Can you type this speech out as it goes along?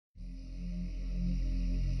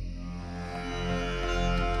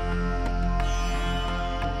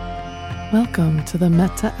Welcome to the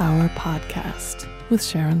Metta Hour podcast with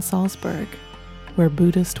Sharon Salzberg, where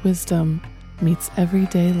Buddhist wisdom meets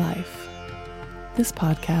everyday life. This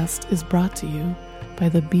podcast is brought to you by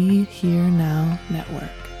the Be Here Now Network.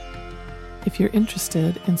 If you're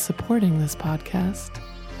interested in supporting this podcast,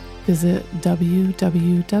 visit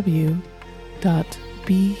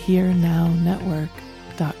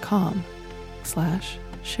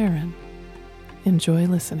www.BeHereNowNetwork.com/Sharon. Enjoy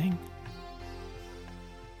listening.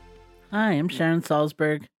 Hi, I'm Sharon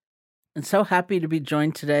Salzberg, and so happy to be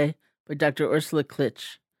joined today by Dr. Urszula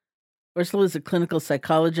Klich. Urszula is a clinical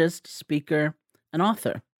psychologist, speaker, and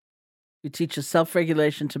author who teaches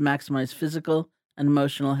self-regulation to maximize physical and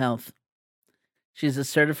emotional health. She is a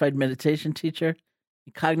certified meditation teacher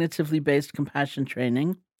in cognitively based compassion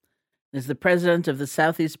training and is the president of the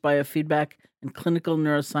Southeast Biofeedback and Clinical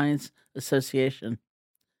Neuroscience Association.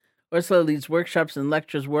 Urszula leads workshops and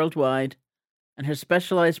lectures worldwide, and her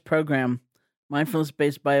specialized program,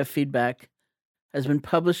 Mindfulness-Based Biofeedback, has been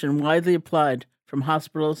published and widely applied from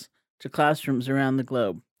hospitals to classrooms around the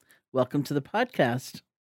globe. Welcome to the podcast.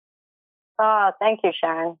 Thank you,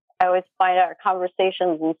 Sharon. I always find our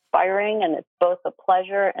conversations inspiring, and it's both a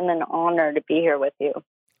pleasure and an honor to be here with you.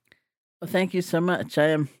 Well, thank you so much. I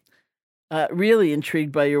am really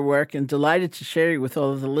intrigued by your work and delighted to share it with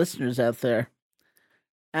all of the listeners out there.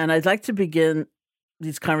 And I'd like to begin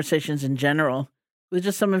these conversations in general with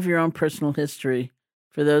just some of your own personal history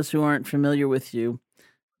for those who aren't familiar with you.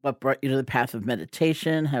 What brought you to the path of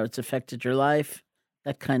meditation, how it's affected your life,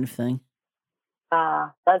 that kind of thing.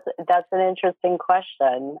 That's an interesting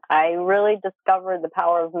question. I really discovered the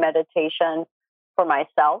power of meditation for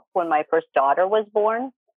myself when my first daughter was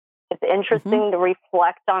born. It's interesting to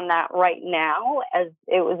reflect on that right now, as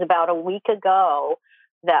it was about a week ago.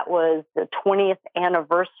 That was the 20th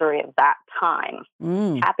anniversary of that time.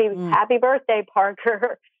 Happy birthday,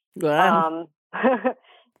 Parker. Wow. Yeah,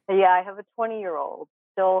 I have a 20-year-old,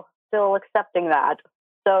 still accepting that.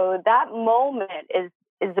 So that moment is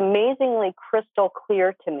amazingly crystal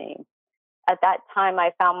clear to me. At that time,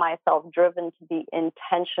 I found myself driven to be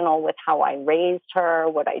intentional with how I raised her,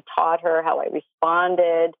 what I taught her, how I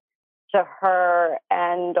responded to her,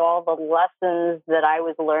 and all the lessons that I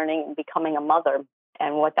was learning in becoming a mother,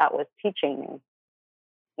 and what that was teaching me.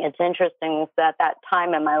 It's interesting that at that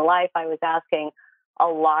time in my life, I was asking a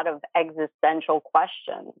lot of existential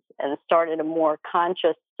questions and started a more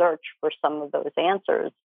conscious search for some of those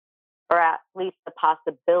answers, or at least the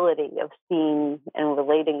possibility of seeing and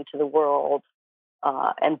relating to the world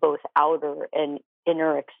and both outer and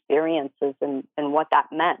inner experiences and what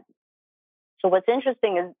that meant. So what's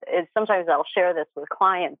interesting is sometimes I'll share this with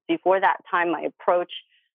clients. Before that time, my approach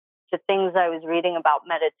to things I was reading about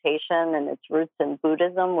meditation and its roots in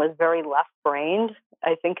Buddhism was very left-brained,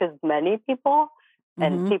 I think, as many people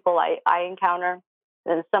and people I encounter.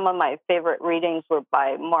 And some of my favorite readings were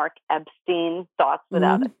by Mark Epstein, Thoughts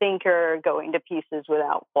Without a Thinker, Going to Pieces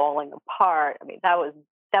Without Falling Apart. I mean, that was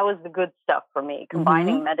the good stuff for me,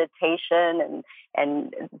 combining meditation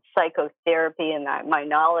and psychotherapy and my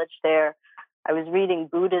knowledge there. I was reading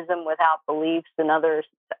Buddhism Without Beliefs and other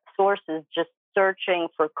sources, just searching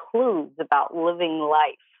for clues about living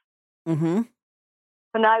life. And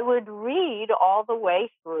I would read all the way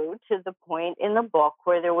through to the point in the book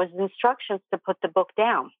where there was instructions to put the book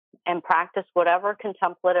down and practice whatever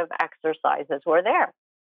contemplative exercises were there.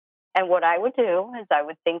 And what I would do is I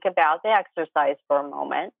would think about the exercise for a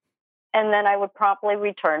moment, and then I would promptly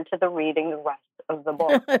return to the reading the rest of the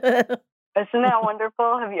book. Isn't that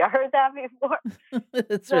wonderful? Have you heard that before?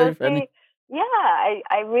 It's really funny. Yeah,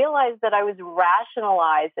 I realized that I was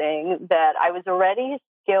rationalizing that I was already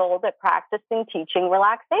skilled at practicing teaching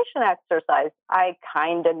relaxation exercise. I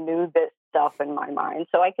kind of knew this stuff in my mind,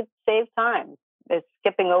 so I could save time. It's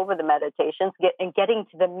skipping over the meditations and getting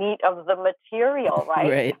to the meat of the material,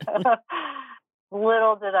 right? Right.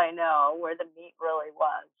 Little did I know where the meat really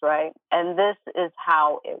was, right? And this is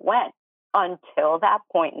how it went until that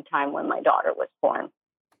point in time when my daughter was born.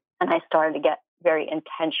 And I started to get very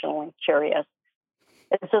intentionally curious.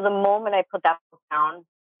 And so the moment I put that book down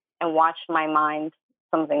and watched my mind,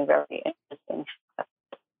 something very interesting.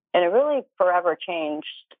 And it really forever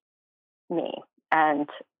changed me. And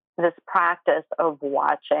this practice of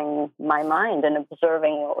watching my mind and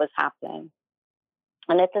observing what was happening.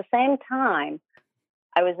 And at the same time,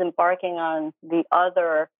 I was embarking on the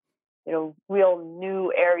other, real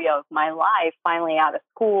new area of my life, finally out of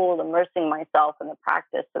school, immersing myself in the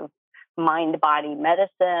practice of mind-body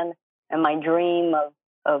medicine and my dream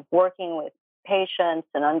of working with patients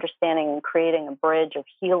and understanding and creating a bridge of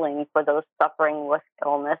healing for those suffering with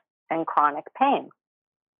illness and chronic pain.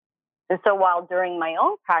 And so while during my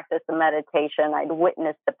own practice of meditation, I'd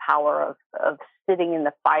witnessed the power of sitting in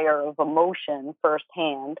the fire of emotion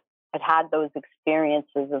firsthand. I'd had those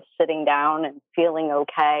experiences of sitting down and feeling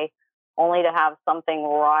okay, only to have something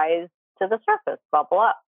rise to the surface, bubble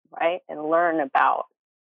up, right? And learn about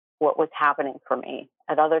what was happening for me.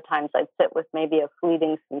 At other times, I'd sit with maybe a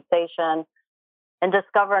fleeting sensation and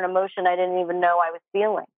discover an emotion I didn't even know I was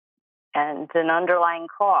feeling and an underlying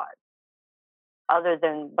cause other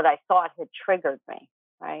than what I thought had triggered me,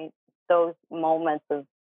 right? Those moments of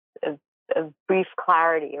brief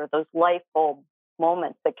clarity or those light bulb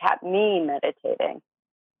moments that kept me meditating.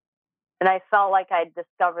 And I felt like I'd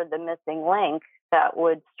discovered the missing link that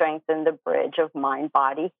would strengthen the bridge of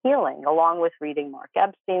mind-body healing, along with reading Mark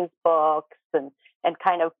Epstein's books and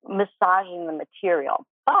kind of massaging the material.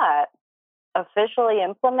 But officially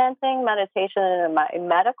implementing meditation in my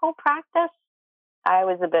medical practice, I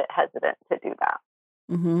was a bit hesitant to do that.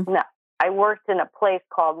 Mm-hmm. No, I worked in a place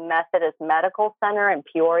called Methodist Medical Center in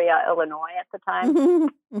Peoria, Illinois at the time.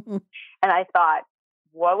 Mm-hmm. And I thought,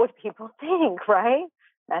 what would people think, right?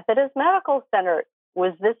 Methodist Medical Center,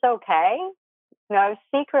 was this okay? You know, I was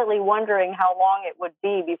secretly wondering how long it would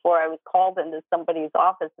be before I was called into somebody's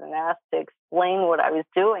office and asked to explain what I was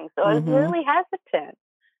doing. So I was really hesitant.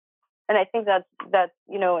 And I think that's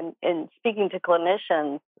you know, in speaking to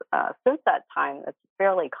clinicians since that time, that's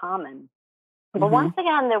fairly common. But once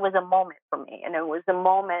again, there was a moment for me, and it was a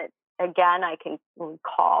moment, again, I can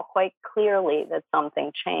recall quite clearly that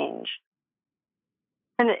something changed.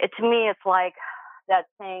 And to me, it's like that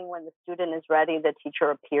saying, when the student is ready, the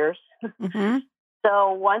teacher appears. Mm-hmm.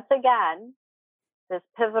 So once again, this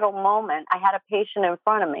pivotal moment, I had a patient in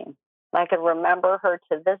front of me. I could remember her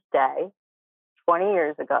to this day, 20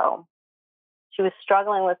 years ago. She was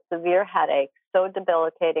struggling with severe headaches, so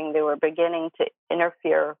debilitating they were beginning to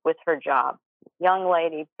interfere with her job. Young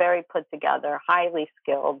lady, very put together, highly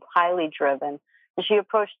skilled, highly driven, and she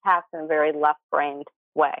approached tasks in a very left-brained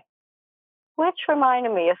way, which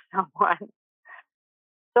reminded me of someone.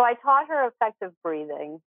 So I taught her effective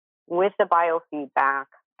breathing with the biofeedback.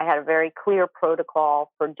 I had a very clear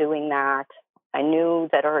protocol for doing that. I knew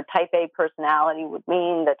that her type A personality would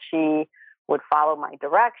mean that she would follow my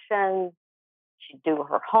directions. She'd do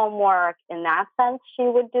her homework. In that sense, she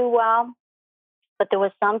would do well. But there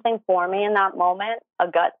was something for me in that moment, a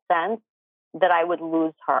gut sense, that I would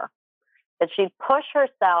lose her, that she'd push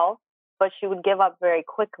herself, but she would give up very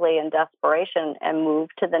quickly in desperation and move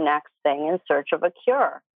to the next thing in search of a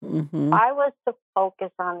cure. Mm-hmm. I was to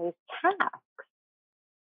focus on these tasks.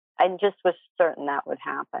 I just was certain that would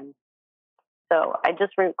happen. So I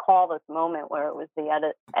just recall this moment where it was the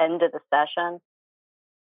end of the session,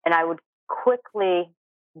 and I would quickly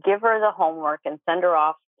give her the homework and send her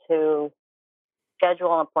off to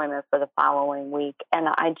schedule an appointment for the following week. And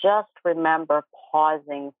I just remember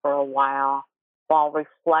pausing for a while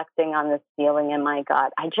reflecting on this feeling in my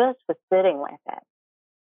gut. I just was sitting with it.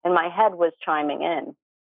 And my head was chiming in.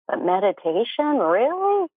 But meditation,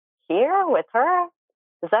 really? Here with her?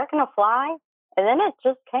 Is that going to fly? And then it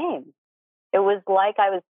just came. It was like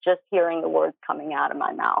I was just hearing the words coming out of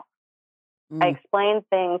my mouth. I explained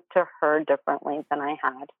things to her differently than I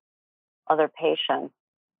had other patients.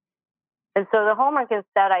 And so the homework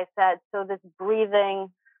instead, I said, so this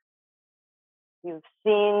breathing, you've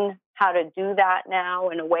seen how to do that now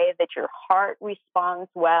in a way that your heart responds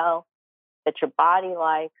well, that your body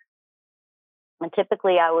likes. And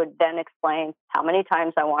typically I would then explain how many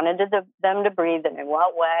times I wanted them to breathe and in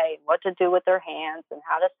what way, and what to do with their hands and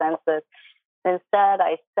how to sense this. Instead,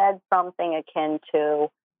 I said something akin to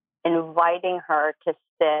inviting her to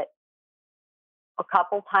sit a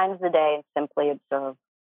couple times a day and simply observe.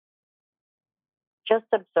 Just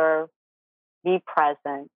observe, be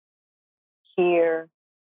present, hear,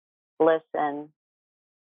 listen,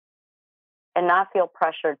 and not feel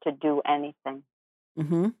pressured to do anything.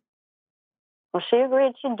 Mm-hmm. Well, she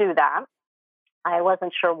agreed to do that. I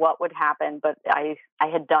wasn't sure what would happen, but I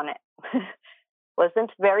had done it.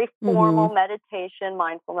 Wasn't very formal meditation,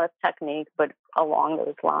 mindfulness technique, but along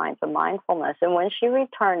those lines of mindfulness. And when she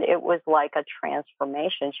returned, it was like a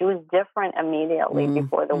transformation. She was different immediately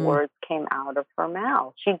before the words came out of her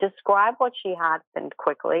mouth. She described what she happened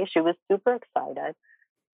quickly. She was super excited.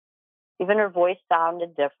 Even her voice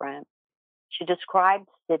sounded different. She described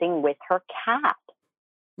sitting with her cat.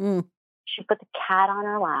 She put the cat on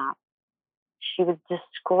her lap. She was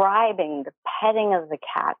describing the petting of the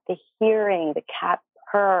cat, the hearing the cat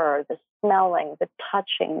purr, the smelling, the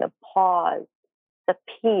touching, the pause, the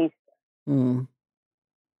peace, and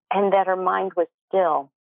that her mind was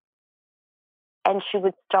still. And she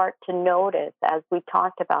would start to notice, as we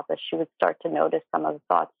talked about this, she would start to notice some of the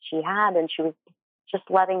thoughts she had, and she was just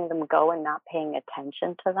letting them go and not paying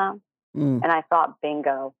attention to them. Mm. And I thought,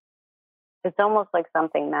 bingo. It's almost like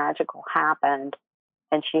something magical happened,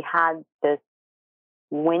 and she had this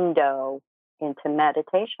window into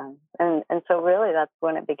meditation. And so really that's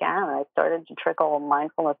when it began. I started to trickle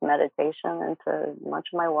mindfulness meditation into much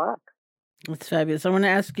of my work. That's fabulous. I want to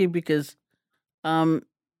ask you because,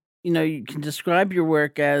 you can describe your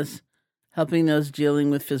work as helping those dealing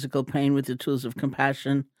with physical pain with the tools of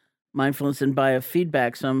compassion, mindfulness, and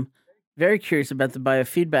biofeedback. So I'm very curious about the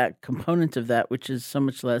biofeedback component of that, which is so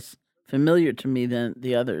much less familiar to me than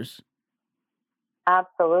the others.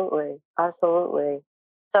 Absolutely. Absolutely.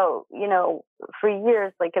 So, for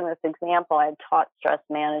years, like in this example, I taught stress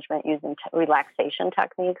management using relaxation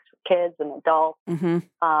techniques for kids and adults. Mm-hmm.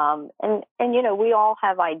 We all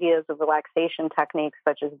have ideas of relaxation techniques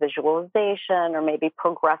such as visualization or maybe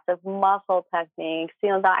progressive muscle techniques.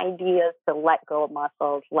 The idea is to let go of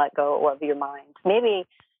muscles, let go of your mind, maybe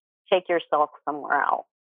take yourself somewhere else.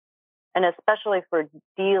 And especially for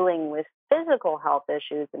dealing with physical health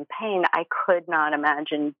issues and pain, I could not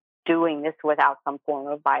imagine doing this without some form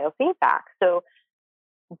of biofeedback. So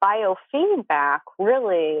biofeedback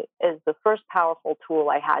really is the first powerful tool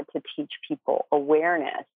I had to teach people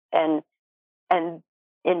awareness. And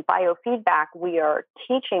in biofeedback, we are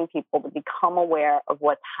teaching people to become aware of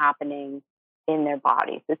what's happening in their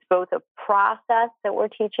bodies. It's both a process that we're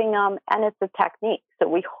teaching them, and it's a technique. So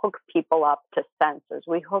we hook people up to sensors.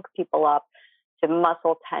 We hook people up to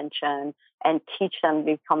muscle tension and teach them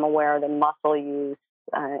to become aware of the muscle use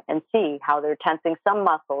and see how they're tensing some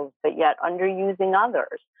muscles, but yet underusing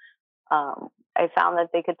others. I found that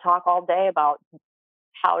they could talk all day about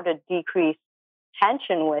how to decrease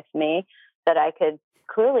tension with me that I could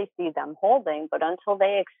clearly see them holding, but until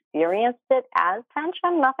they experienced it as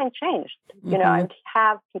tension, nothing changed. Mm-hmm. I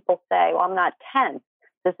have people say, well, I'm not tense.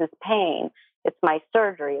 This is pain. It's my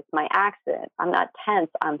surgery. It's my accident. I'm not tense.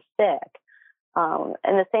 I'm sick. And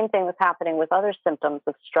the same thing was happening with other symptoms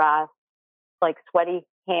of stress, like sweaty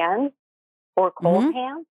hands or cold Mm-hmm.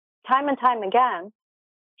 hands. Time and time again,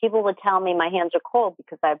 people would tell me my hands are cold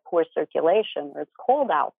because I have poor circulation or it's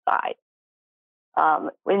cold outside.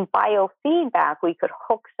 In biofeedback, we could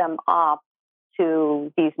hook them up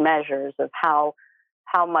to these measures of how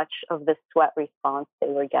much of the sweat response they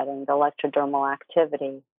were getting, the electrodermal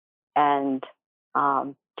activity, and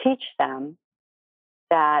teach them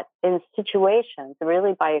that in situations,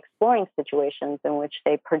 really by exploring situations in which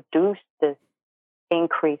they produce this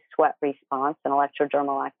increased sweat response and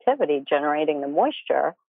electrodermal activity, generating the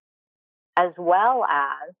moisture, as well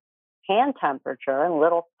as hand temperature and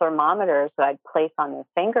little thermometers that I'd place on their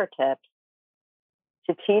fingertips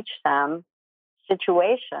to teach them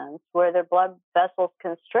situations where their blood vessels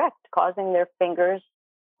constrict, causing their fingers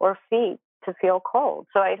or feet to feel cold.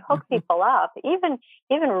 So I'd hook people up, even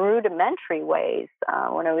rudimentary ways,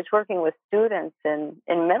 when I was working with students in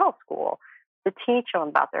middle school, to teach them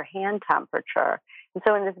about their hand temperature. And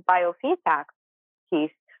so in this biofeedback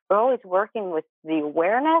piece, we're always working with the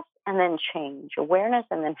awareness and then change. Awareness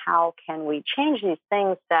and then how can we change these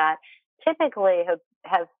things that typically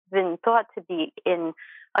have been thought to be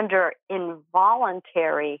under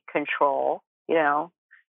involuntary control,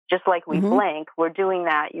 just like we blink. We're doing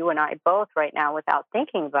that, you and I both right now, without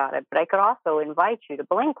thinking about it. But I could also invite you to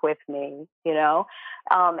blink with me,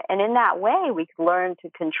 and in that way, we can learn to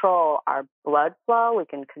control our blood flow. We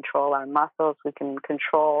can control our muscles. We can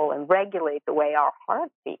control and regulate the way our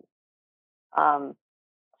heart beats.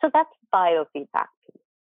 So that's biofeedback piece.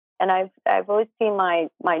 And I've always seen my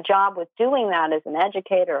job with doing that as an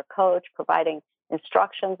educator, a coach, providing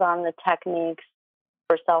instructions on the techniques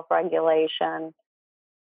for self-regulation.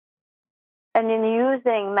 And in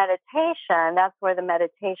using meditation, that's where the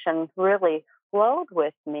meditation really flowed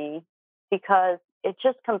with me, because it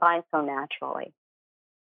just combines so naturally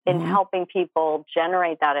in helping people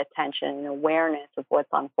generate that attention and awareness of what's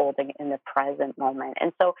unfolding in the present moment.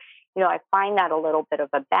 And so, I find that a little bit of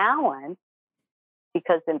a balance,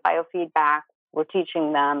 because in biofeedback, we're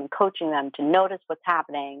teaching them, coaching them to notice what's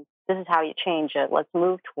happening. This is how you change it. Let's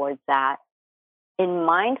move towards that. In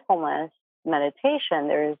mindfulness meditation,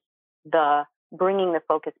 there's the bringing the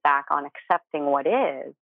focus back on accepting what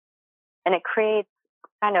is. And it creates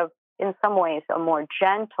kind of, in some ways, a more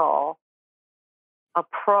gentle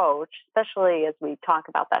approach, especially as we talk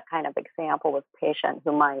about that kind of example with a patient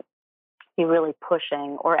who might be really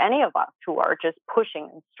pushing, or any of us who are just pushing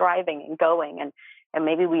and striving and going and and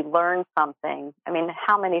maybe we learn something. I mean,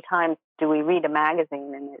 how many times do we read a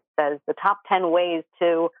magazine and it says the top 10 ways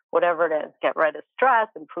to whatever it is, get rid of stress,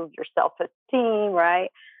 improve your self-esteem, right?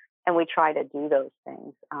 And we try to do those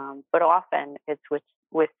things. But often it's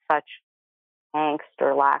with such angst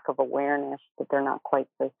or lack of awareness that they're not quite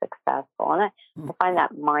so successful. And I find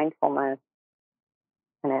that mindfulness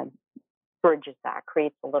kind of bridges that,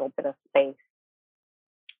 creates a little bit of space.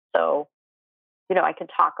 So, I can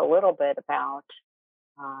talk a little bit about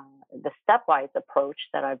the stepwise approach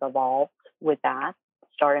that I've evolved with that,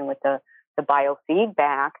 starting with the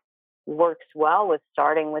biofeedback, works well with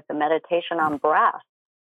starting with the meditation on breath,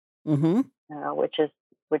 which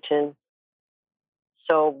is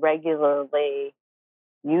so regularly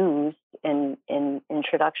used in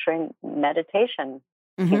introductory meditation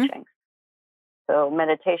teachings. So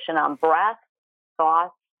meditation on breath,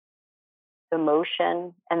 thoughts,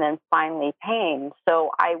 emotion, and then finally pain.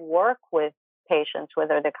 So I work with patients,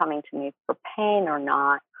 whether they're coming to me for pain or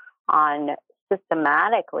not, on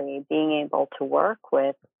systematically being able to work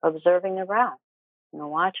with observing the breath,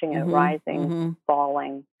 watching it rising,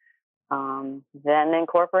 falling, then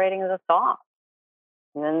incorporating the thoughts,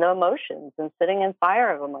 and then the emotions, and sitting in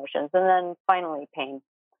fire of emotions, and then finally pain.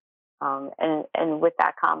 And with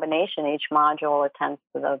that combination, each module attends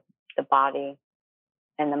to the body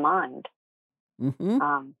and the mind.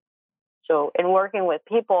 So in working with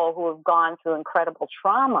people who have gone through incredible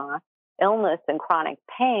trauma, illness, and chronic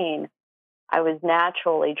pain, I was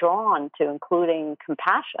naturally drawn to including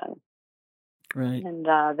compassion. Right. And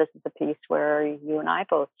this is the piece where you and I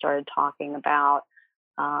both started talking about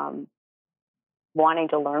wanting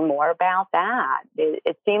to learn more about that.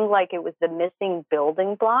 It seemed like it was the missing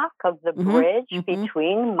building block of the bridge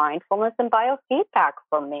between mindfulness and biofeedback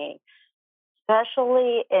for me,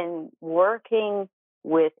 especially in working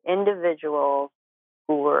with individuals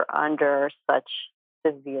who were under such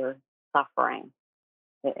severe suffering.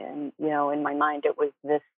 And, in my mind, it was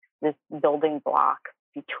this building block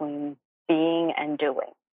between being and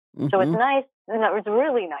doing. So it's nice, and it was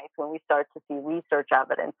really nice when we start to see research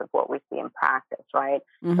evidence of what we see in practice, right?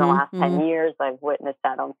 In the last 10 years, I've witnessed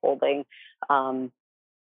that unfolding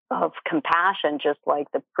of compassion, just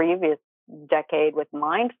like the previous decade with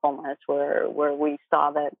mindfulness, where we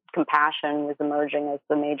saw that compassion was emerging as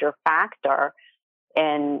the major factor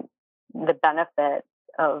in the benefit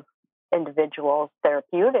of individuals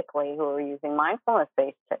therapeutically who are using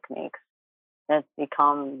mindfulness-based techniques. And it's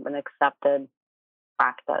become an accepted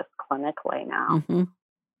practice clinically now.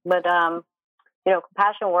 But,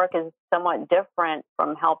 compassion work is somewhat different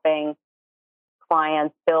from helping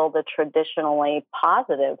clients build a traditionally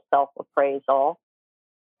positive self-appraisal.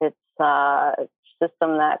 It's a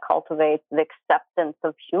system that cultivates the acceptance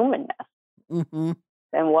of humanness and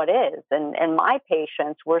what is. And my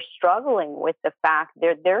patients were struggling with the fact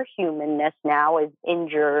that their humanness now is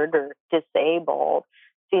injured or disabled,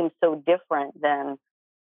 seems so different than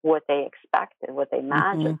what they expected, what they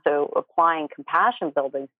imagined. So applying compassion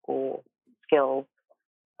building skills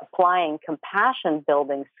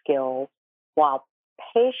while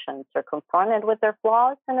patients are confronted with their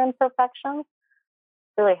flaws and imperfections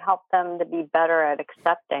really help them to be better at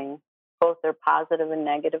accepting both their positive and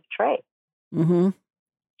negative traits.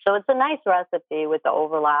 So it's a nice recipe with the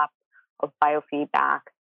overlap of biofeedback,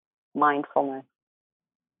 mindfulness,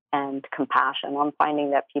 and compassion. I'm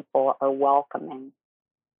finding that people are welcoming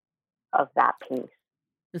of that piece.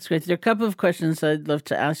 That's great. There are a couple of questions I'd love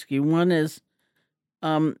to ask you. One is,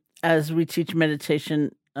 as we teach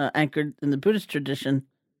meditation anchored in the Buddhist tradition,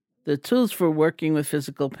 the tools for working with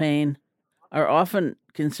physical pain are often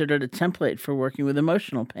considered a template for working with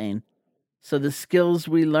emotional pain. So the skills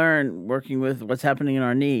we learn working with what's happening in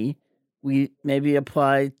our knee, we maybe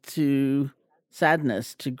apply to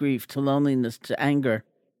sadness, to grief, to loneliness, to anger,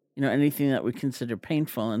 anything that we consider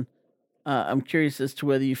painful. And I'm curious as to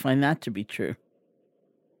whether you find that to be true.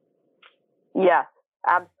 Yes,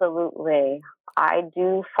 absolutely. I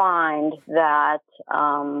do find that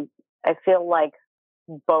I feel like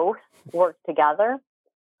both work together.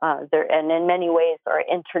 And in many ways are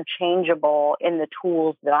interchangeable in the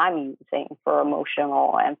tools that I'm using for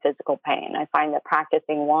emotional and physical pain. I find that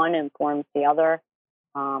practicing one informs the other.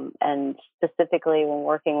 And specifically when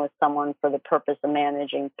working with someone for the purpose of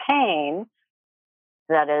managing pain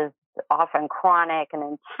that is often chronic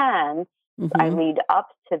and intense, I lead up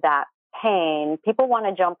to that pain. People want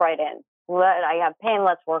to jump right in. I have pain,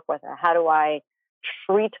 let's work with it. How do I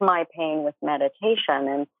treat my pain with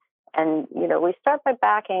meditation? And we start by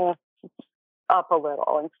backing up a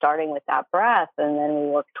little and starting with that breath, and then we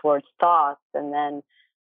work towards thoughts, and then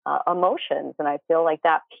emotions. And I feel like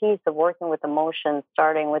that piece of working with emotions,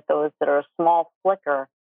 starting with those that are a small flicker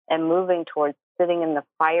and moving towards sitting in the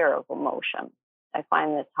fire of emotion, I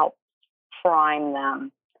find this helps prime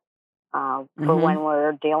them for when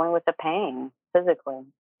we're dealing with the pain physically.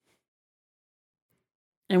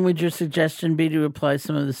 And would your suggestion be to apply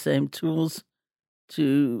some of the same tools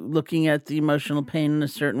to looking at the emotional pain in a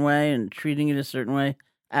certain way and treating it a certain way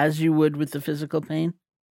as you would with the physical pain?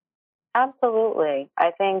 Absolutely.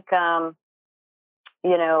 I think,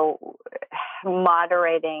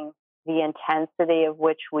 moderating the intensity of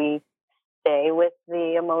which we stay with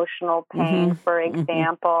the emotional pain, for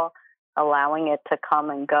example, allowing it to come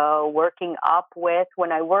and go, working up with.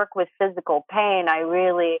 When I work with physical pain, I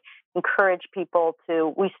really encourage people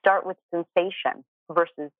we start with sensation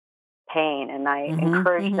versus pain. And I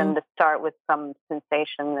encourage them to start with some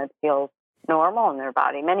sensation that feels normal in their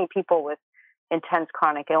body. Many people with intense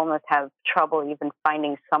chronic illness have trouble even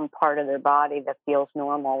finding some part of their body that feels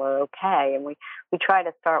normal or okay. And we try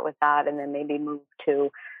to start with that and then maybe move to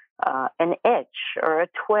an itch or a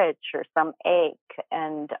twitch or some ache.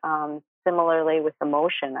 And similarly with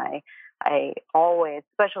emotion, I always,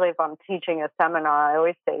 especially if I'm teaching a seminar, I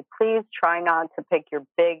always say, please try not to pick your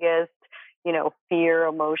biggest, fear,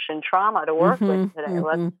 emotion, trauma to work with today.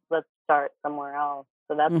 Let's start somewhere else.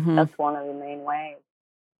 So that's one of the main ways.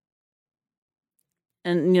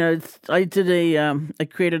 And I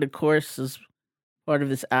created a course as part of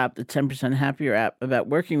this app, the 10% Happier app, about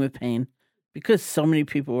working with pain, because so many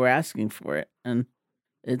people were asking for it, and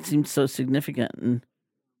it seemed so significant.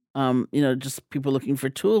 And just people looking for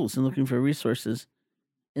tools and looking for resources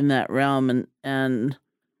in that realm. And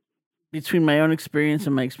between my own experience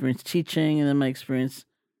and my experience teaching, and then my experience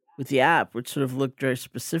with the app, which sort of looked very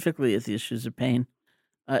specifically at the issues of pain,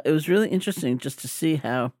 it was really interesting just to see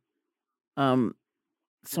how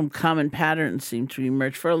some common patterns seem to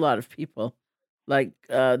emerge for a lot of people, like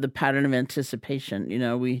the pattern of anticipation.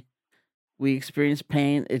 We experience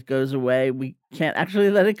pain, it goes away. We can't actually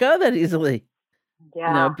let it go that easily.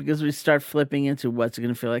 Yeah. Because we start flipping into what's it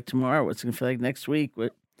going to feel like tomorrow, what's it going to feel like next week,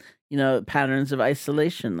 patterns of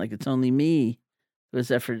isolation, like it's only me who has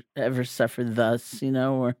ever suffered thus,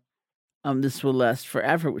 or this will last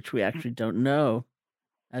forever, which we actually don't know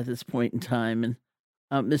at this point in time. And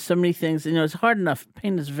there's so many things, it's hard enough.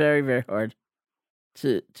 Pain is very, very hard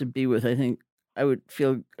to be with. I think I would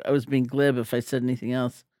feel I was being glib if I said anything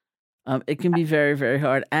else. It can be very, very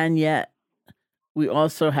hard, and yet we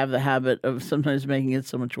also have the habit of sometimes making it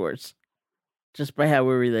so much worse just by how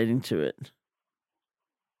we're relating to it.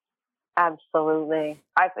 Absolutely.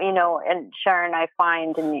 And Sharon, I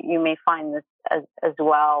find, and you may find this as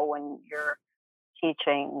well when you're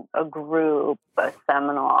teaching a group, a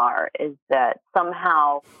seminar, is that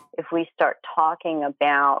somehow if we start talking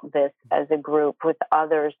about this as a group with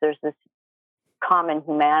others, there's this common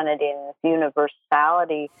humanity and this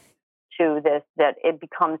universality to this, that it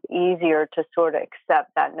becomes easier to sort of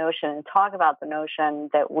accept that notion and talk about the notion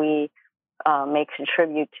that we may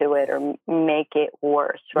contribute to it or make it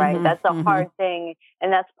worse, right? That's a hard thing.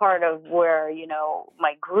 And that's part of where,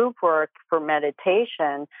 my group work for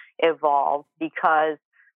meditation evolved, because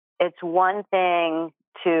it's one thing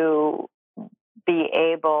to be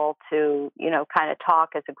able to, kind of talk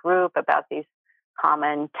as a group about these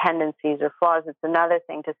common tendencies or flaws. It's another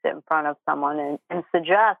thing to sit in front of someone and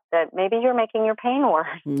suggest that maybe you're making your pain worse.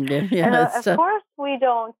 And of course we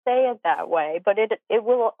don't say it that way, but it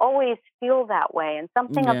will always feel that way. And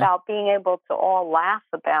something about being able to all laugh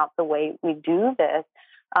about the way we do this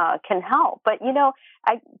can help. But,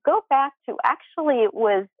 I go back to, actually it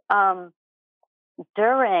was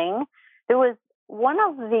there was one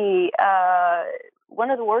of the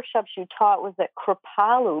workshops you taught was at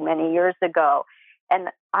Kripalu many years ago. And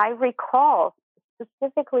I recall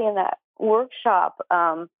specifically in that workshop,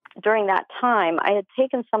 during that time, I had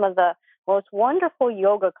taken some of the most wonderful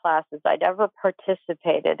yoga classes I'd ever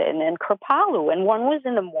participated in Kripalu. And one was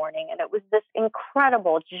in the morning, and it was this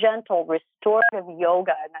incredible, gentle, restorative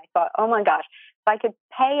yoga. And I thought, oh my gosh, if I could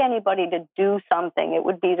pay anybody to do something, it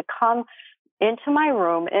would be to come into my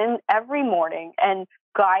room every morning and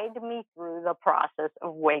guide me through the process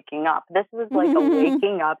of waking up. This was like a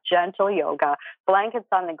waking up, gentle yoga, blankets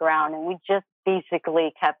on the ground, and we just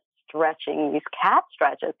basically kept stretching these cat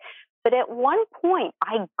stretches. But at one point,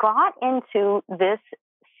 I got into this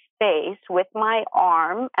space with my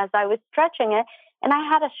arm as I was stretching it, and I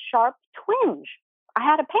had a sharp twinge. I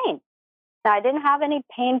had a pain. Now, I didn't have any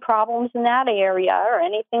pain problems in that area or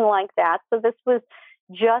anything like that, so this was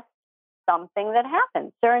just something that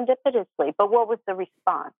happened serendipitously. But what was the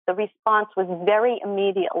response? The response was very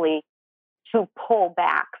immediately to pull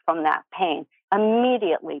back from that pain.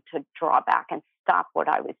 immediately to draw back and stop what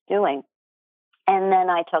I was doing. And then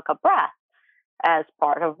I took a breath as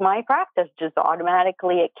part of my practice. Just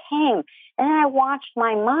automatically it came. And then I watched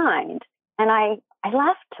my mind, and I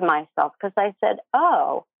laughed to myself because I said,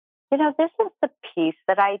 oh, this is the piece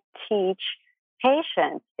that I teach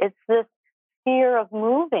patients. It's this fear of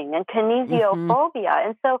moving and kinesiophobia.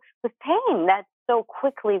 And so with pain, that's so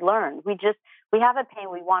quickly learned. We have a pain,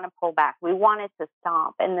 we want to pull back, we want it to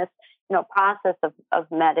stop. And this, process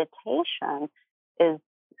of meditation is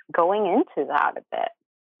going into that a bit.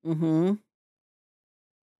 Mm-hmm.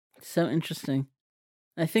 So interesting.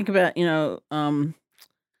 I think about, in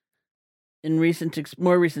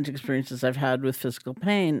more recent experiences I've had with physical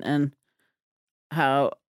pain, and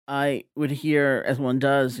how I would hear, as one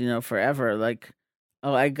does, forever, like,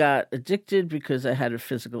 oh, I got addicted because I had a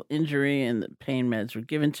physical injury and the pain meds were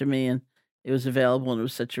given to me and it was available and it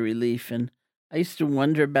was such a relief. And I used to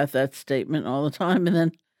wonder about that statement all the time. And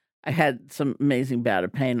then I had some amazing bout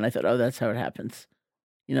of pain and I thought, oh, that's how it happens.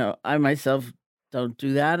 I myself don't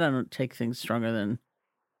do that. I don't take things stronger than,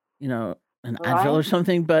 an Advil or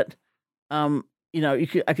something. But, I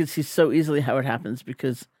could see so easily how it happens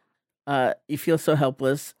because you feel so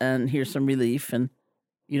helpless, and here's some relief, and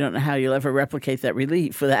you don't know how you'll ever replicate that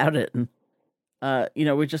relief without it. And,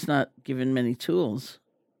 we're just not given many tools.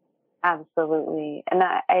 Absolutely. And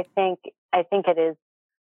I think it is,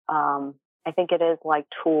 like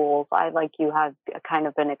tools. I, like you, have a kind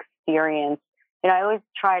of an experience. I always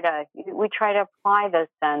we try to apply this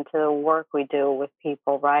then to the work we do with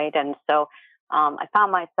people, right? And so I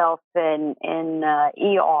found myself in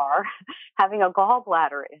ER having a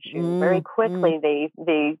gallbladder issue. Very quickly, they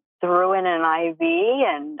threw in an IV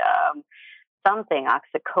and something,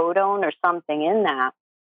 oxycodone or something in that.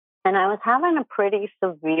 And I was having a pretty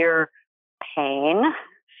severe pain,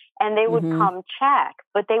 and they would come check,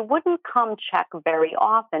 but they wouldn't come check very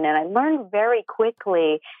often. And I learned very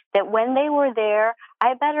quickly that when they were there,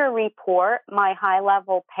 I better report my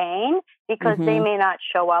high-level pain because they may not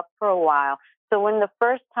show up for a while. So when the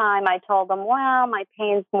first time I told them, well, my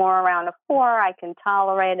pain's more around a 4, I can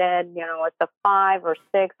tolerate it. It's a 5 or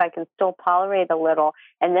 6, I can still tolerate a little.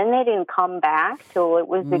 And then they didn't come back till it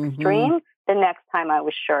was extreme. The next time I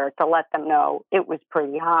was sure to let them know it was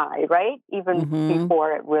pretty high, right? Even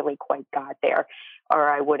before it really quite got there, or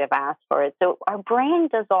I would have asked for it. So our brain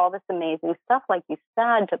does all this amazing stuff, like you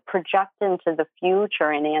said, to project into the future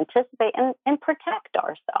and anticipate and protect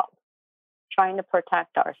ourselves, trying to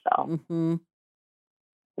protect ourselves.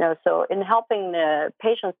 So in helping the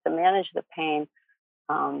patients to manage the pain,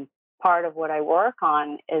 part of what I work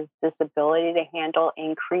on is this ability to handle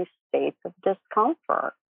increased states of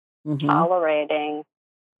discomfort, tolerating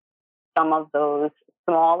some of those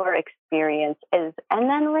smaller experiences. And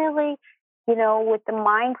then really, with the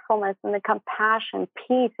mindfulness and the compassion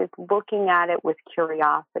piece, is looking at it with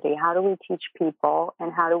curiosity. How do we teach people,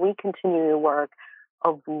 and how do we continue the work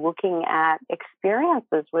of looking at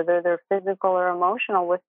experiences, whether they're physical or emotional,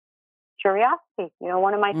 with curiosity?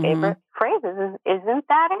 One of my favorite phrases is, isn't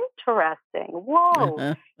that interesting?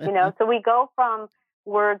 Whoa. So we go from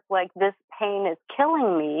words like, this pain is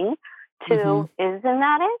killing me, to, isn't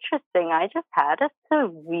that interesting? I just had a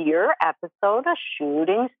severe episode of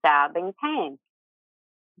shooting, stabbing pain.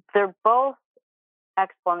 They're both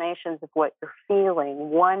explanations of what you're feeling.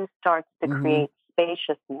 One starts to create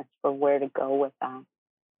spaciousness for where to go with that.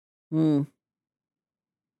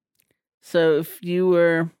 So if you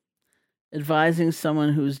were advising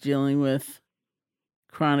someone who's dealing with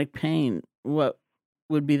chronic pain, what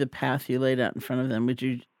would be the path you laid out in front of them? Would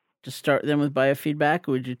you just start them with biofeedback,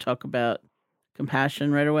 or would you talk about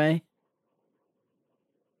compassion right away?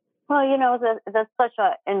 Well, that's such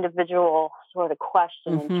an individual sort of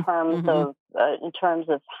question in terms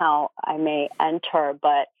of how I may enter.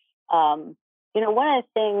 But one of the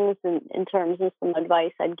things in terms of some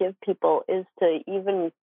advice I'd give people is to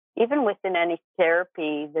even within any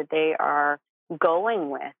therapy that they are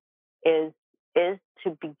going with, is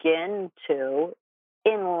to begin to,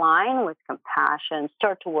 in line with compassion,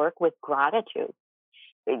 start to work with gratitude.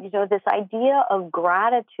 This idea of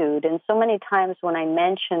gratitude, and so many times when I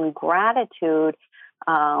mention gratitude,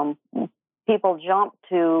 people jump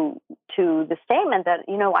to the statement that,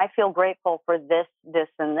 I feel grateful for this, this,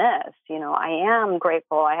 and this. I am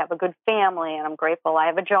grateful I have a good family, and I'm grateful I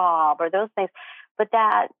have a job, or those things. But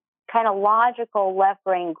that kind of logical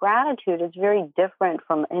left-brain gratitude is very different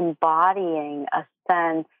from embodying a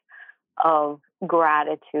sense of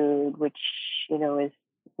gratitude, which, is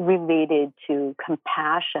related to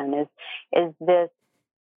compassion. Is this,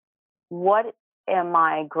 what am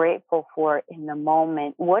I grateful for in the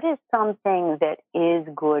moment? What is something that is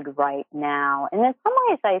good right now? And in some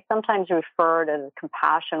ways, I sometimes refer to the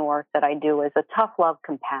compassion work that I do as a tough love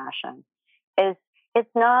compassion. It's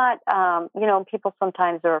not, people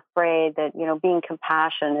sometimes are afraid that, being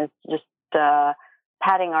compassionate is just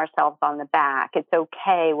patting ourselves on the back. It's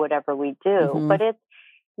okay, whatever we do. Mm-hmm. But it's,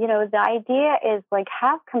 the idea is like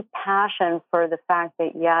have compassion for the fact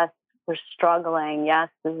that, yes, we're struggling. Yes,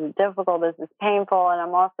 this is difficult. This is painful. And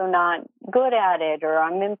I'm also not good at it, or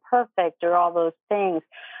I'm imperfect, or all those things.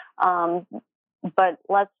 But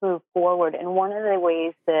let's move forward. And one of the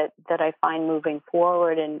ways that I find moving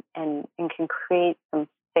forward and can create some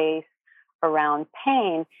space around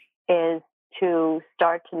pain is to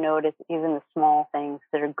start to notice even the small things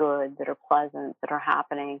that are good, that are pleasant, that are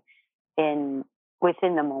happening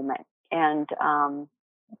within the moment. And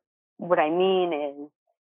what I mean is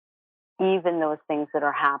even those things that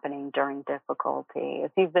are happening during difficulty.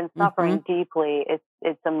 If you've been suffering deeply,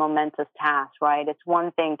 it's a momentous task, right? It's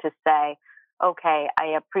one thing to say, okay,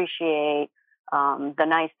 I appreciate the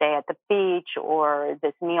nice day at the beach or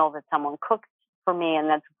this meal that someone cooked for me, and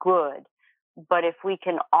that's good. But if we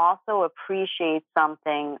can also appreciate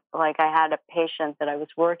something, like I had a patient that I was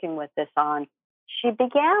working with this on, she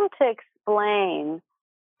began to explain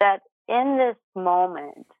that in this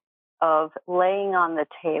moment of laying on the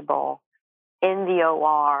table in the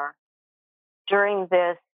OR during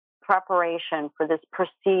this preparation for this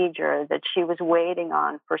procedure that she was waiting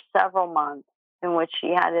on for several months, in which she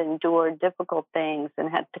had endured difficult things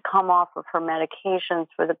and had to come off of her medications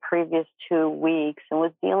for the previous 2 weeks and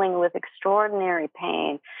was dealing with extraordinary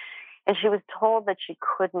pain. And she was told that she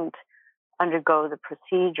couldn't undergo the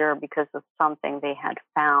procedure because of something they had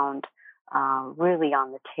found really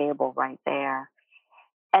on the table right there.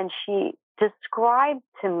 And she described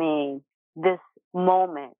to me this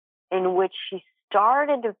moment in which she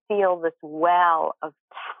started to feel this well of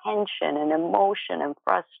tension and emotion and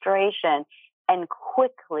frustration. And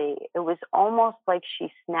quickly, it was almost like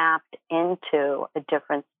she snapped into a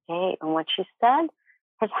different state. And what she said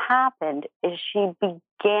has happened is she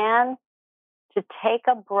began to take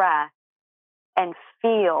a breath and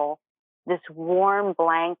feel this warm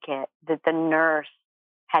blanket that the nurse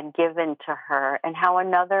had given to her, and how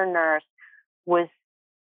another nurse was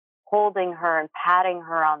holding her and patting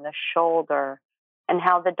her on the shoulder, and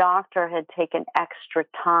how the doctor had taken extra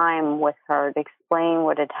time with her to explain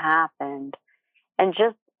what had happened. And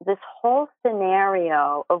just this whole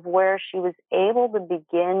scenario of where she was able to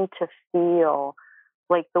begin to feel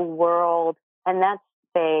like the world and that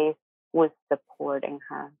space was supporting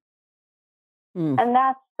her. And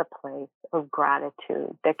that's the place of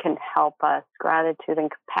gratitude that can help us, gratitude and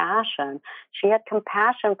compassion. She had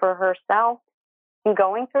compassion for herself in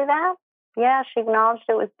going through that. Yeah, she acknowledged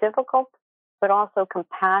it was difficult, but also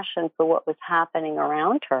compassion for what was happening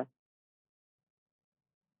around her.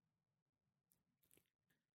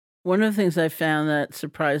 One of the things I found that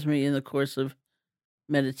surprised me in the course of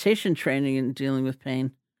meditation training and dealing with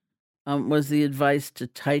pain was the advice to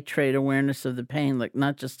titrate awareness of the pain, like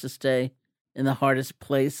not just to stay in the hardest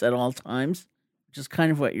place at all times, which is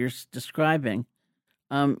kind of what you're describing.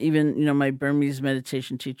 Even, my Burmese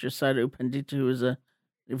meditation teacher, Sadhu Pandita, who was a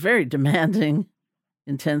very demanding,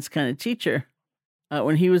 intense kind of teacher,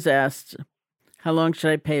 when he was asked, how long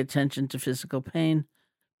should I pay attention to physical pain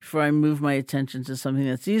before I move my attention to something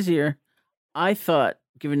that's easier? I thought,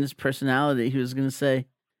 given his personality, he was going to say,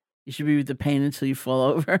 you should be with the pain until you fall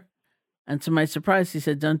over. And to my surprise, he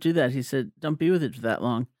said, don't do that. He said, don't be with it for that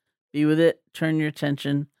long. Be with it, turn your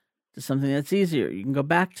attention to something that's easier. You can go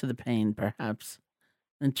back to the pain, perhaps,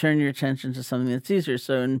 and turn your attention to something that's easier.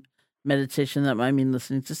 So in meditation, that might mean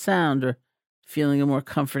listening to sound or feeling a more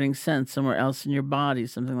comforting sense somewhere else in your body,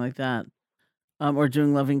 something like that, or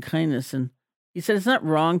doing loving kindness. And he said, it's not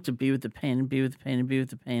wrong to be with the pain and be with the pain and be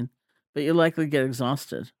with the pain, but you'll likely get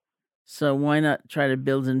exhausted. So why not try to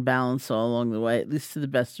build in balance all along the way, at least to the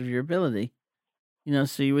best of your ability?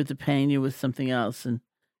 So you're with the pain, you're with something else, and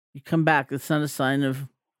you come back. It's not a sign of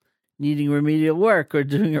needing remedial work or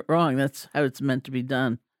doing it wrong. That's how it's meant to be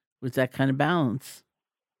done, with that kind of balance.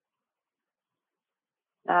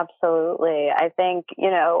 Absolutely. I think,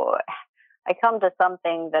 I come to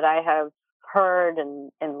something that I have heard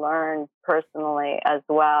and learned personally as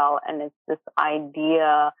well. And it's this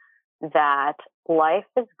idea that life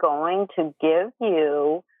is going to give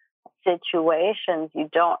you situations. You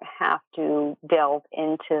don't have to delve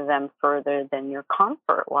into them further than your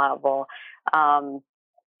comfort level.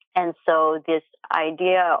 And so this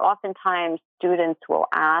idea, oftentimes students will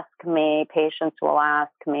ask me, patients will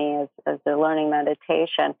ask me as they're learning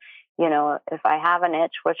meditation, if I have an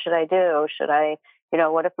itch, what should I do? Should I,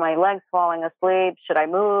 what if my leg's falling asleep? Should I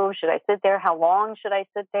move? Should I sit there? How long should I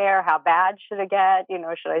sit there? How bad should it get?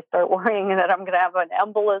 Should I start worrying that I'm going to have an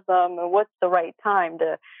embolism? And what's the right time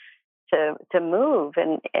to move?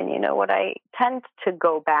 And what I tend to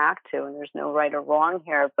go back to, and there's no right or wrong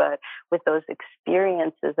here, but with those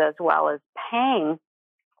experiences as well as pain,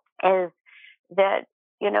 is that,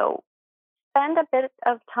 spend a bit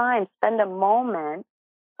of time, spend a moment,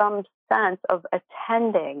 some sense of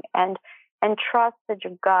attending, and trust that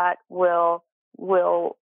your gut will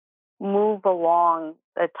move along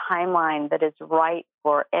a timeline that is right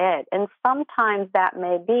for it. And sometimes that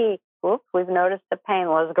may be, oops, we've noticed the pain.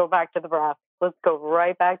 Let's go back to the breath. Let's go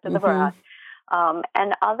right back to the breath.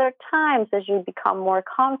 And other times, as you become more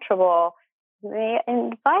comfortable, you may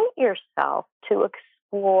invite yourself to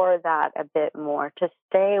explore that a bit more, to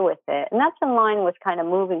stay with it. And that's in line with kind of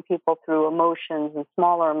moving people through emotions and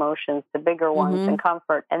smaller emotions to bigger ones and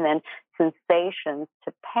comfort, and then sensations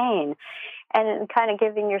to pain. And kind of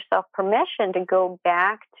giving yourself permission to go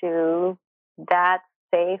back to that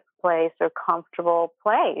safe place or comfortable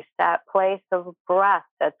place, that place of breath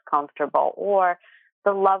that's comfortable, or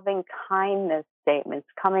the loving kindness statements,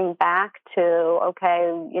 coming back to,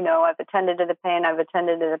 okay, I've attended to the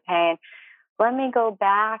pain. Let me go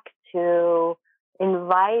back to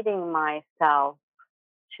inviting myself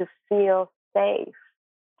to feel safe,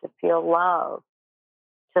 to feel love,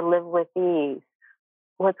 to live with ease.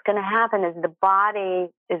 What's going to happen is the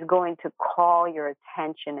body is going to call your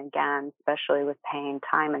attention again, especially with pain,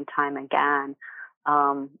 time and time again.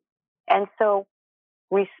 And so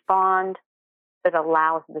respond, that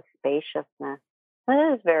allows the spaciousness.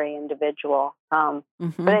 It is very individual. But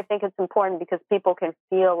I think it's important because people can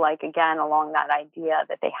feel like, again, along that idea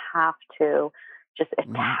that they have to just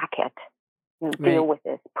attack it, deal with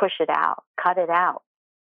it, push it out, cut it out.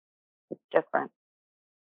 It's different.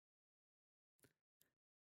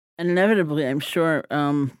 And inevitably, I'm sure,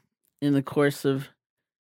 in the course of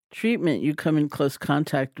treatment, you come in close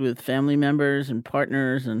contact with family members and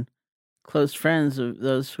partners and close friends of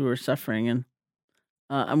those who are suffering. And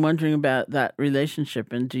I'm wondering about that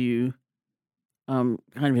relationship. And do you kind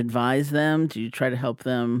of advise them? Do you try to help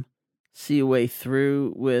them see a way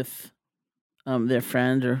through with their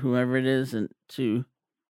friend or whoever it is, and to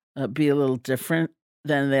be a little different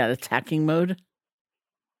than that attacking mode?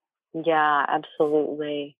 Yeah,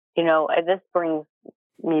 absolutely. This brings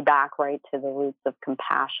me back right to the roots of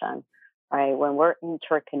compassion, right? When we're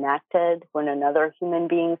interconnected, when another human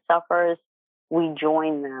being suffers, we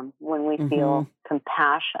join them when we feel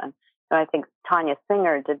compassion. And I think Tanya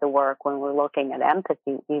Singer did the work when we're looking at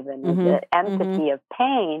empathy, even. The empathy of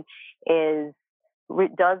pain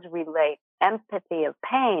empathy of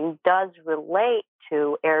pain does relate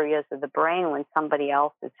to areas of the brain when somebody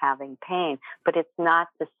else is having pain, but it's not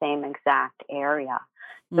the same exact area.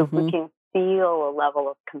 So if we can feel a level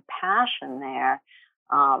of compassion there,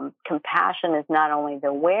 compassion is not only the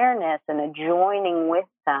awareness and a joining with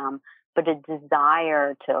them, but a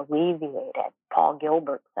desire to alleviate it. Paul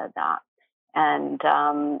Gilbert said that. And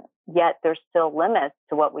yet there's still limits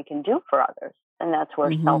to what we can do for others. And that's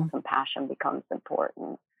where self-compassion becomes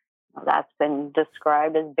important. That's been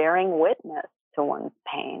described as bearing witness to one's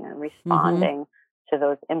pain and responding to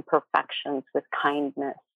those imperfections with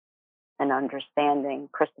kindness and understanding.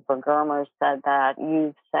 Christopher Germer said that.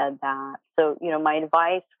 You've said that. So, my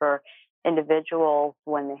advice for individuals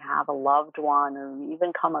when they have a loved one or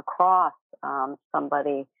even come across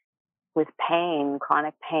somebody with pain,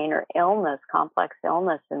 chronic pain or illness, complex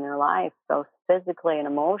illness in their life, both physically and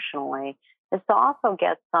emotionally, is to also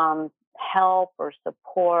get some help or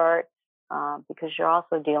support because you're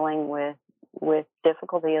also dealing with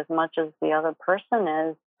difficulty as much as the other person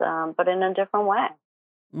is, but in a different way.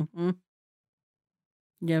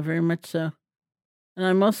 Yeah, very much so. And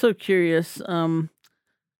I'm also curious,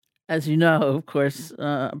 as you know, of course,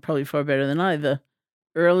 probably far better than I, the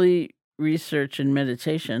early research in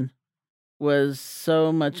meditation was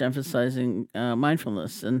so much emphasizing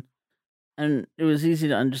mindfulness, and it was easy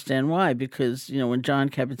to understand why, because when John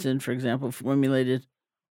Kabat-Zinn, for example, formulated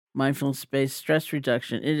mindfulness-based stress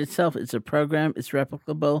reduction, in itself, it's a program, it's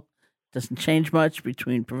replicable, doesn't change much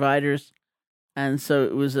between providers, and so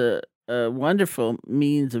it was a wonderful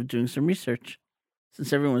means of doing some research,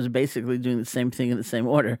 since everyone was basically doing the same thing in the same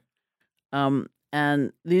order.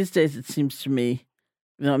 And these days, it seems to me,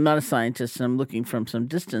 I'm not a scientist, and I'm looking from some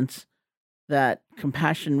distance, that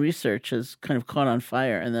compassion research has kind of caught on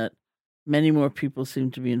fire, and that many more people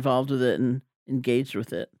seem to be involved with it and engaged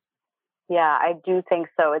with it. Yeah, I do think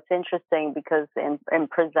so. It's interesting because in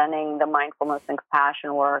presenting the mindfulness and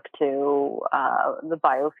compassion work to the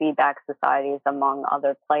biofeedback societies, among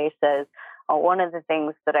other places, one of the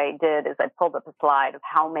things that I did is I pulled up a slide of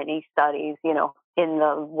how many studies, in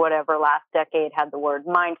the whatever last decade had the word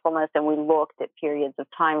mindfulness, and we looked at periods of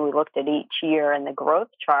time. We looked at each year in the growth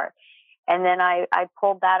chart. And then I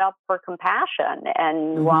pulled that up for compassion.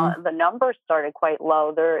 And while the numbers started quite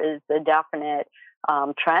low, there is a definite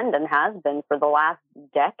trend, and has been for the last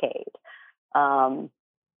decade.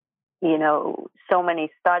 So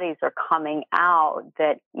many studies are coming out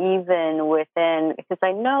that even within, because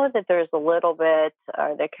I know that there's a little bit,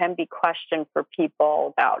 there can be question for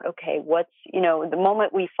people about, okay, the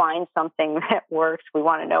moment we find something that works, we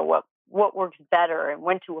want to know what works better and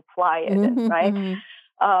when to apply it, right?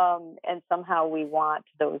 And somehow we want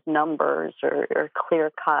those numbers or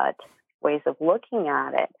clear-cut ways of looking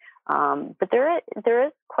at it. But there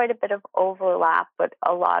is quite a bit of overlap, but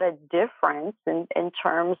a lot of difference in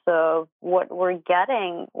terms of what we're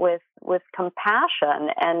getting with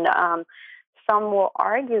compassion. And some will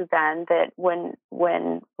argue then that when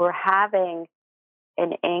we're having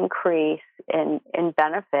an increase in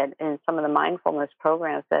benefit in some of the mindfulness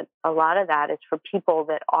programs, that a lot of that is for people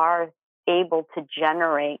that are able to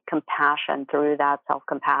generate compassion through that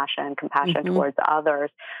self-compassion, compassion towards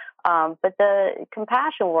others. But the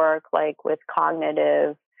compassion work, like with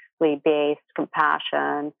cognitively based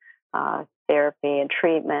compassion, therapy and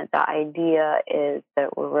treatment, the idea is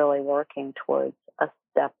that we're really working towards a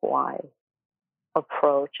stepwise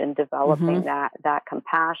approach in developing that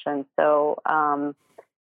compassion. So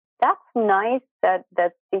that's nice. That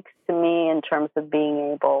speaks to me in terms of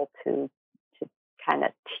being able to kind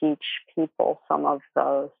of teach people some of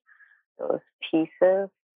those pieces.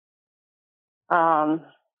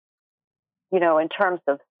 In terms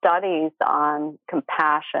of studies on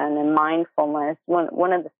compassion and mindfulness,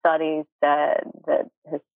 one of the studies that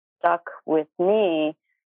has stuck with me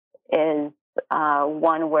is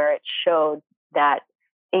one where it showed that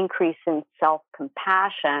increase in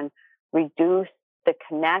self-compassion reduced the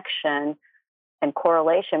connection and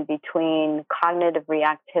correlation between cognitive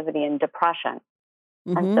reactivity and depression.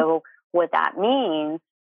 And so what that means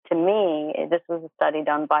to me, this was a study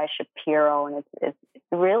done by Shapiro, and it's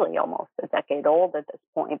really almost a decade old at this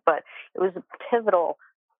point, but it was a pivotal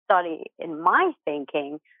study in my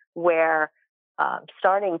thinking where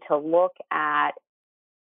starting to look at,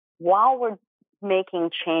 while we're making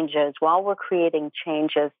changes, while we're creating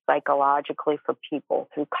changes psychologically for people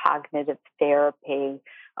through cognitive therapy,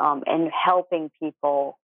 and helping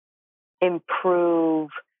people improve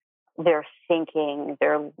their thinking,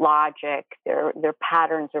 their logic, their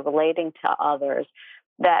patterns of relating to others,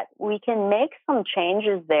 that we can make some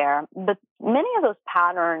changes there, but many of those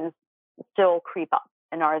patterns still creep up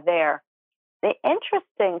and are there. The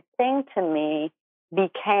interesting thing to me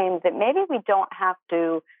became that maybe we don't have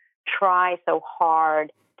to try so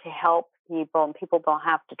hard to help people, and people don't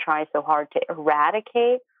have to try so hard to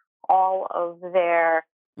eradicate all of their,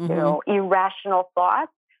 irrational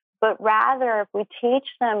thoughts. But rather, if we teach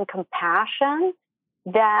them compassion,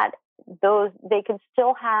 that they can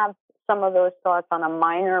still have some of those thoughts on a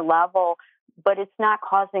minor level, but it's not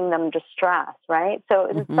causing them distress, right? So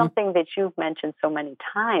it's something that you've mentioned so many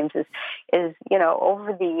times is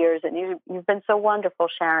over the years, and you've been so wonderful,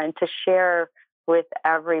 Sharon, to share with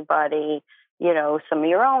everybody, some of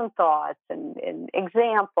your own thoughts and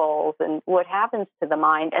examples and what happens to the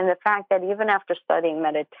mind, and the fact that even after studying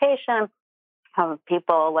meditation,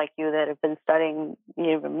 people like you that have been studying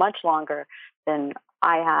even much longer than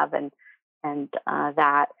I have, and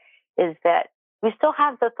that is that we still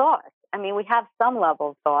have the thoughts. I mean, we have some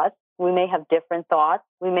level of thoughts. We may have different thoughts.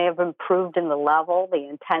 We may have improved in the level, the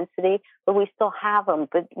intensity, but we still have them,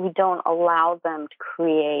 but we don't allow them to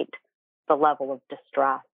create the level of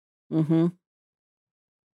distress.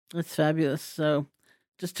 That's fabulous. So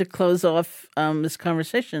just to close off this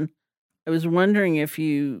conversation, I was wondering if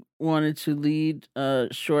you wanted to lead a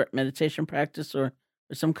short meditation practice or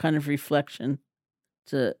some kind of reflection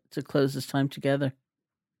to close this time together.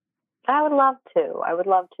 I would love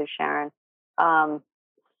to, Sharon.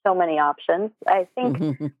 So many options. I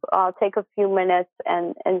think I'll take a few minutes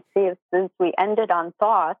and see if, since we ended on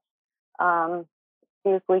thoughts,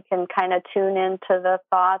 see if we can kind of tune into the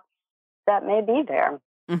thoughts that may be there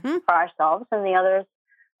for ourselves and the others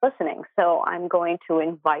listening. So I'm going to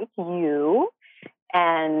invite you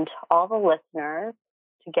and all the listeners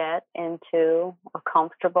to get into a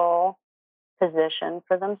comfortable position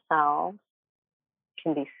for themselves. You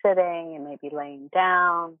can be sitting, you may be laying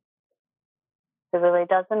down. It really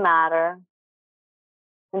doesn't matter.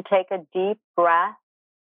 And take a deep breath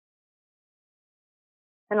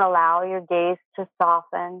And allow your gaze to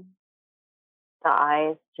soften, the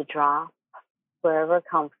eyes to drop wherever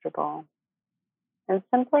comfortable, and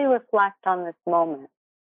simply reflect on this moment.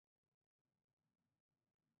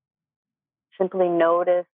 Simply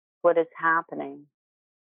notice what is happening.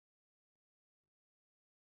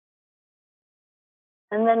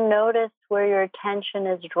 And then notice where your attention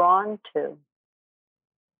is drawn to.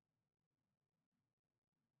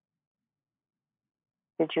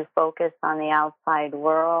 Did you focus on the outside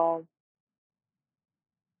world,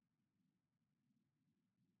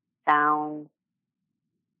 sounds,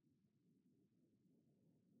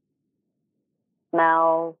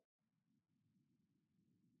 smells,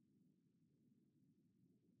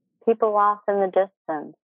 people off in the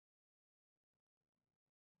distance,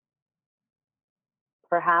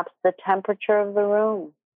 perhaps the temperature of the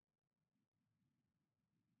room?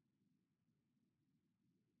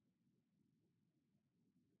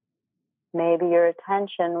 Maybe your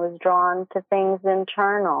attention was drawn to things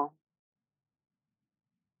internal,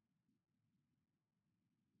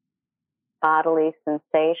 bodily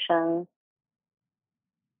sensations,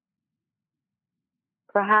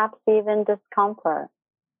 perhaps even discomfort,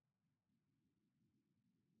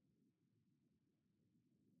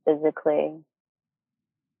 physically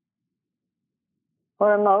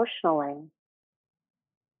or emotionally.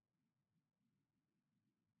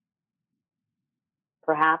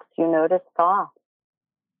 Perhaps you notice thoughts.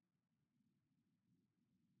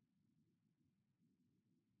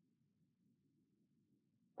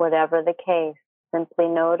 Whatever the case, simply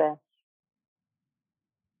notice.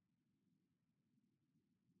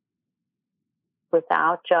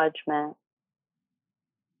 Without judgment,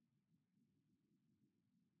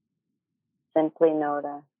 simply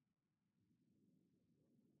notice.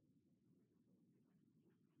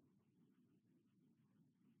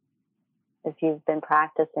 If you've been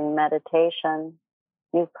practicing meditation,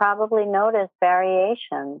 you've probably noticed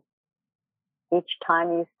variations each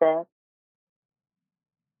time you sit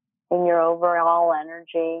in your overall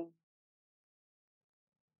energy,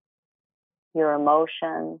 your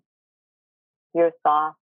emotions, your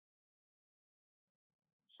thoughts,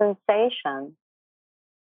 sensations.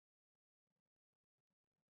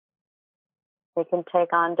 They can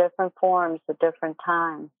take on different forms at different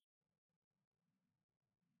times.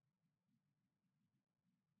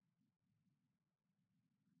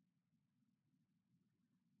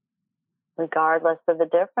 Regardless of the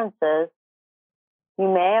differences, you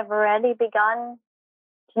may have already begun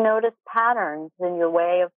to notice patterns in your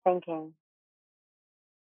way of thinking.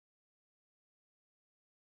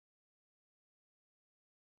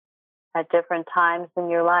 At different times in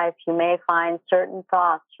your life, you may find certain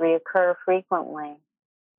thoughts reoccur frequently.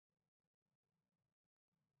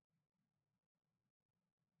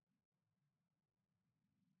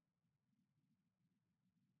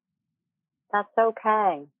 That's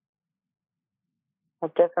okay.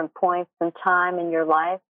 At different points in time in your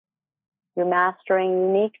life, you're mastering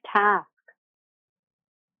unique tasks,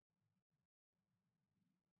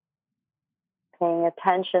 paying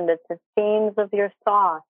attention to the themes of your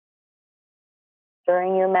thoughts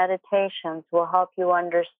during your meditations will help you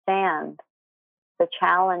understand the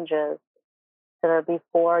challenges that are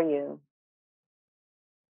before you.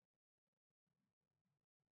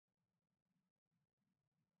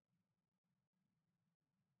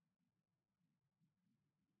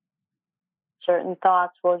 Certain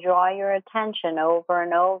thoughts will draw your attention over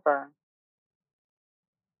and over.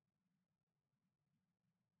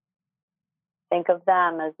 Think of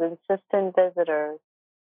them as insistent visitors.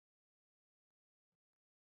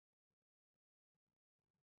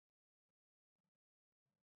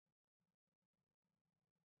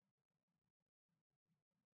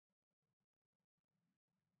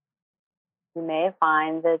 You may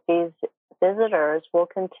find that these visitors will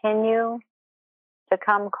continue to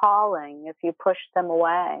come calling if you push them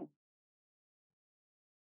away.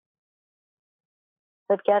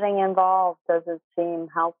 But getting involved doesn't seem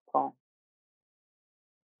helpful.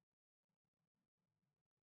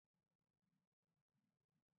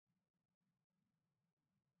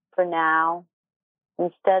 For now,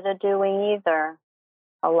 instead of doing either,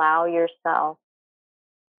 allow yourself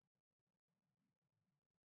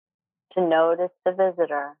to notice the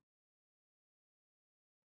visitor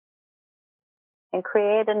and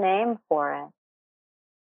create a name for it.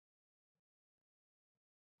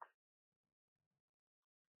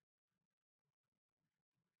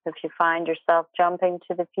 If you find yourself jumping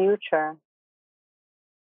to the future,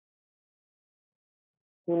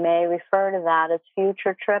 you may refer to that as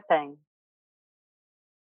future tripping.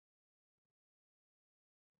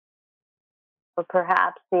 Or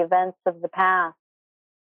perhaps the events of the past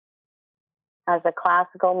as a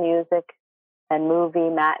classical music and movie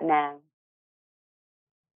matinee.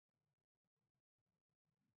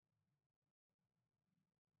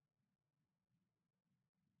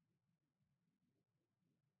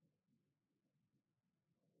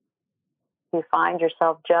 If you find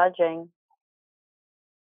yourself judging,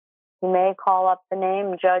 you may call up the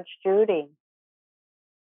name Judge Judy.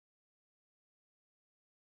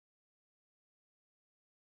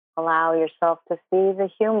 Allow yourself to see the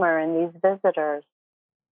humor in these visitors.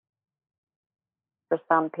 For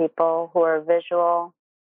some people who are visual,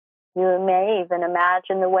 you may even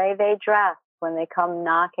imagine the way they dress when they come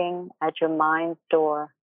knocking at your mind's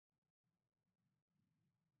door.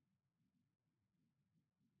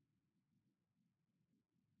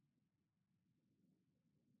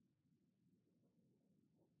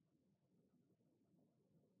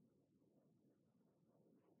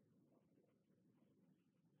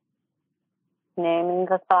 Naming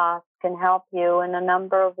the thoughts can help you in a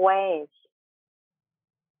number of ways.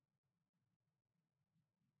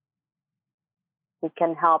 It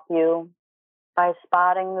can help you by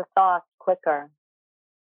spotting the thoughts quicker.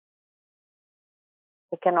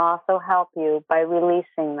 It can also help you by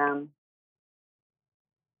releasing them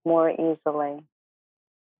more easily.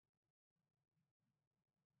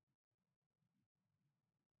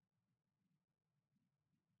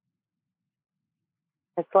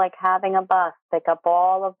 It's like having a bus pick up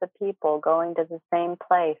all of the people going to the same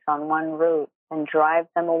place on one route and drive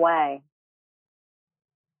them away,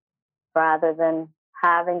 rather than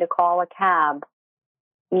having to call a cab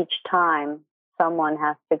each time someone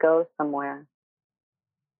has to go somewhere.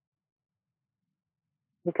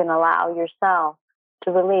 You can allow yourself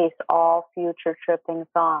to release all future tripping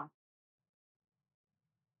thoughts.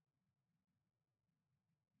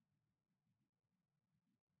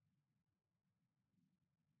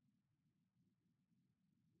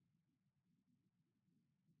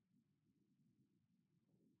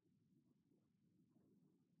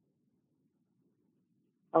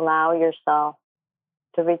 Allow yourself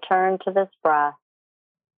to return to this breath.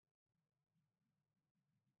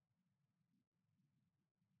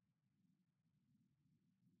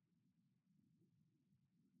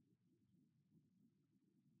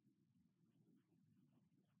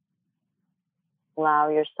 Allow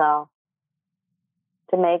yourself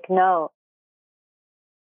to make note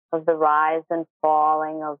of the rise and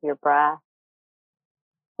falling of your breath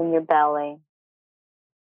in your belly.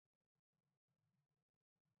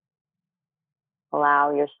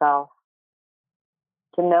 Allow yourself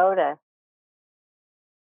to notice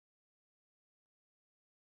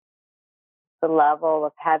the level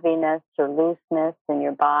of heaviness or looseness in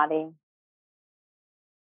your body.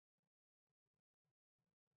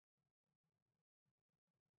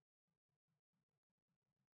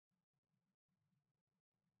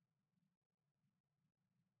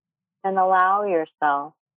 And allow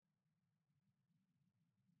yourself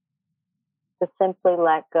to simply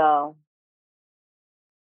let go.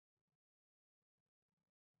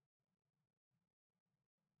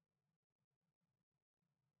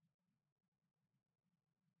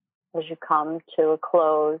 As you come to a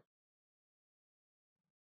close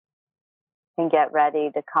and get ready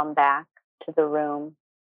to come back to the room,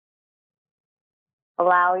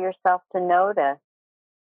 allow yourself to notice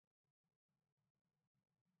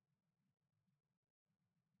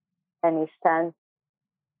any sense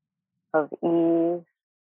of ease.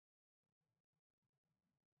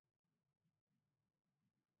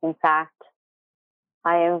 In fact,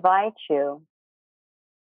 I invite you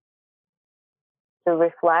to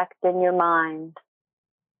reflect in your mind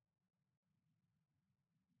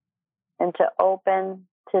and to open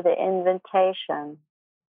to the invitation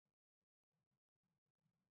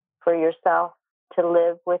for yourself to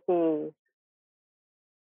live with ease.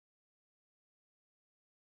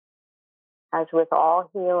 As with all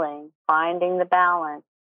healing, finding the balance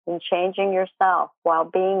in changing yourself while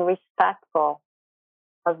being respectful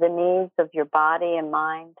of the needs of your body and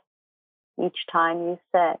mind. Each time you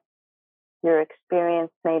sit, your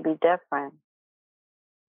experience may be different,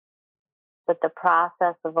 but the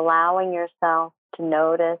process of allowing yourself to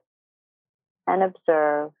notice and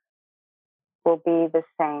observe will be the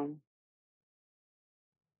same.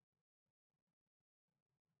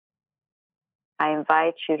 I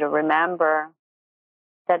invite you to remember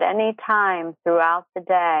that any time throughout the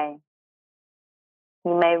day,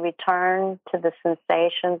 you may return to the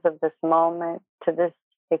sensations of this moment, to this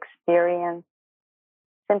experience,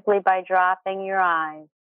 simply by dropping your eyes,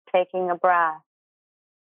 taking a breath,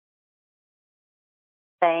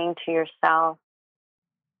 saying to yourself,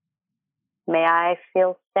 may I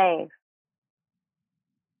feel safe.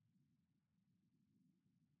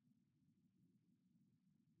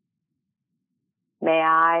 May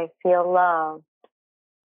I feel loved.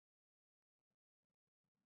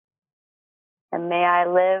 And may I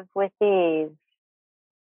live with ease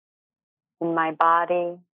in my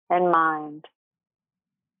body and mind.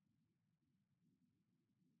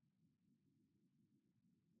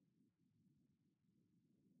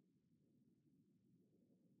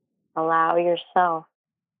 Allow yourself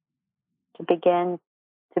to begin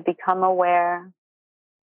to become aware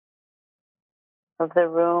of the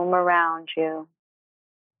room around you.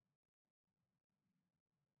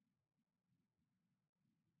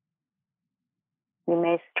 You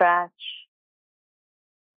may stretch.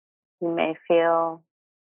 You may feel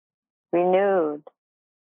renewed,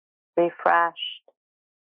 refreshed,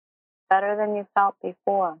 better than you felt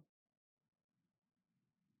before.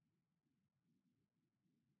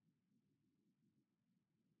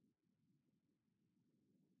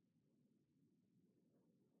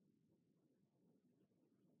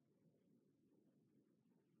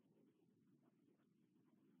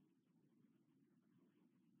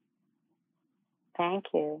 Thank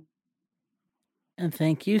you. And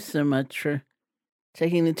thank you so much for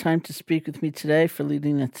taking the time to speak with me today, for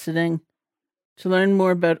leading that sitting. To learn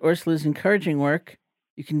more about Urszula's encouraging work,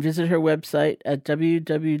 you can visit her website at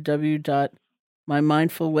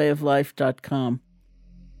www.mymindfulwayoflife.com.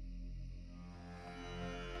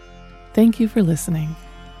 Thank you for listening.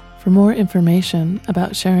 For more information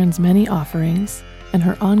about Sharon's many offerings and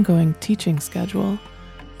her ongoing teaching schedule,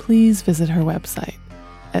 please visit her website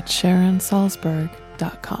at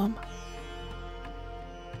sharonsalzberg.com.